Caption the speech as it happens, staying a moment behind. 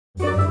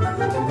In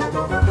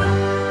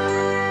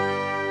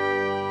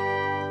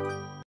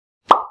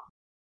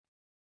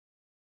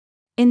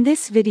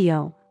this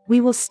video, we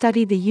will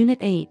study the Unit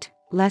 8,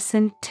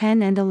 Lesson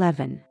 10 and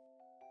 11.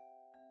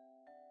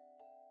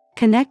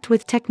 Connect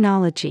with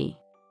technology.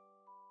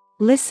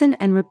 Listen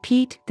and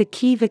repeat the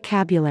key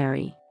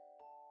vocabulary.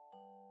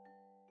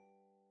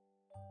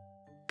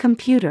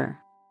 Computer.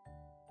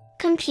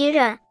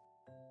 Computer.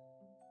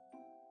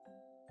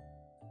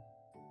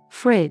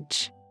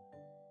 Fridge.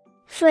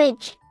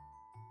 Fridge.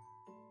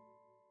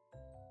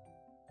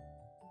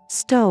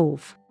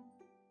 Stove.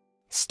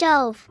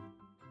 Stove.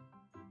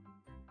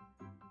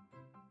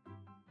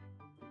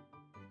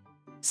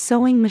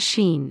 Sewing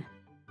machine.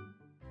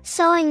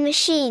 Sewing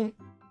machine.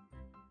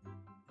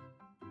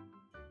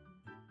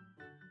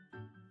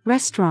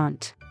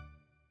 Restaurant.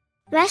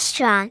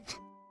 Restaurant.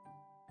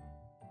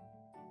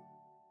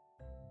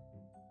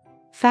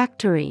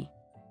 Factory.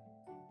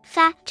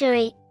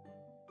 Factory.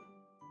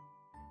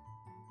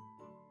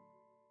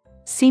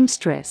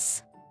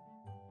 Seamstress.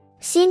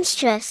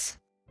 Seamstress.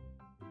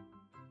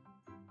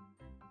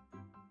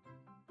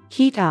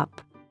 Heat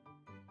up.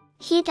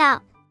 Heat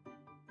up.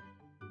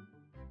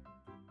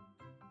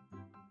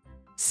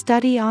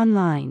 Study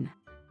online.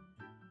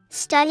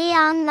 Study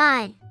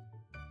online.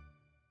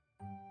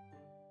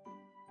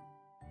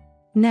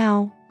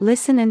 Now,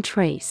 listen and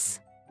trace.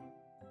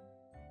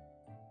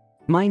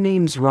 My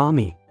name's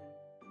Rami.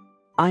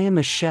 I am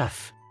a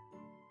chef.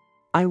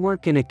 I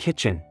work in a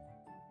kitchen.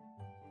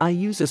 I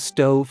use a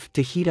stove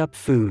to heat up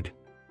food.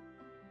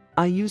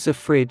 I use a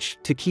fridge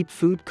to keep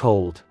food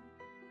cold.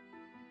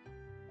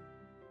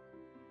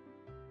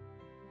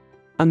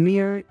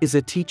 Amir is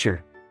a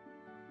teacher.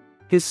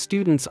 His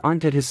students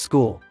aren't at his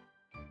school.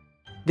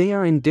 They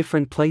are in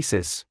different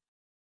places.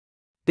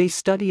 They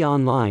study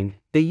online,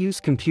 they use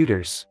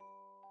computers.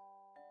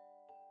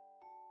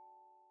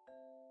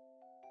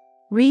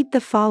 Read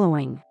the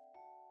following.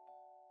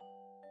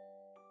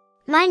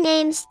 My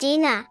name's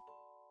Dina.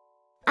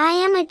 I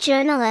am a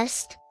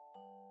journalist.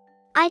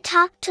 I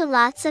talk to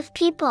lots of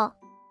people.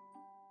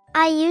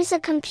 I use a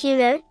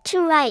computer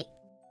to write.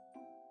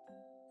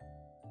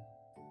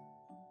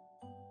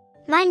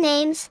 My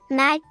name's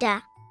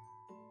Magda.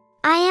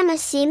 I am a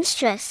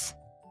seamstress.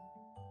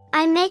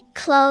 I make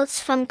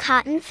clothes from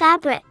cotton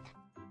fabric.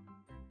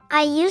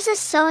 I use a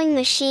sewing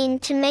machine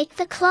to make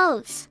the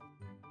clothes.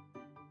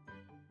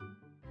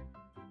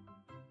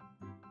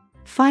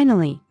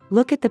 Finally,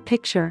 look at the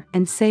picture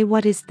and say,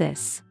 what is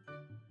this?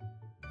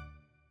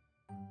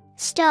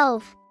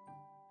 Stove.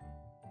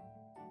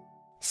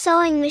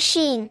 Sewing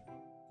machine.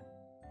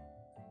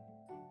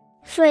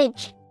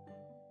 Fridge.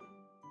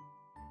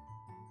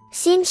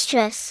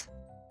 Seamstress.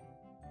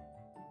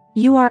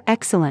 You are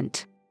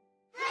excellent.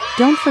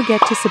 Don't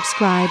forget to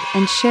subscribe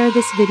and share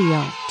this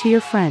video to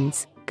your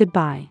friends.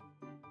 Goodbye.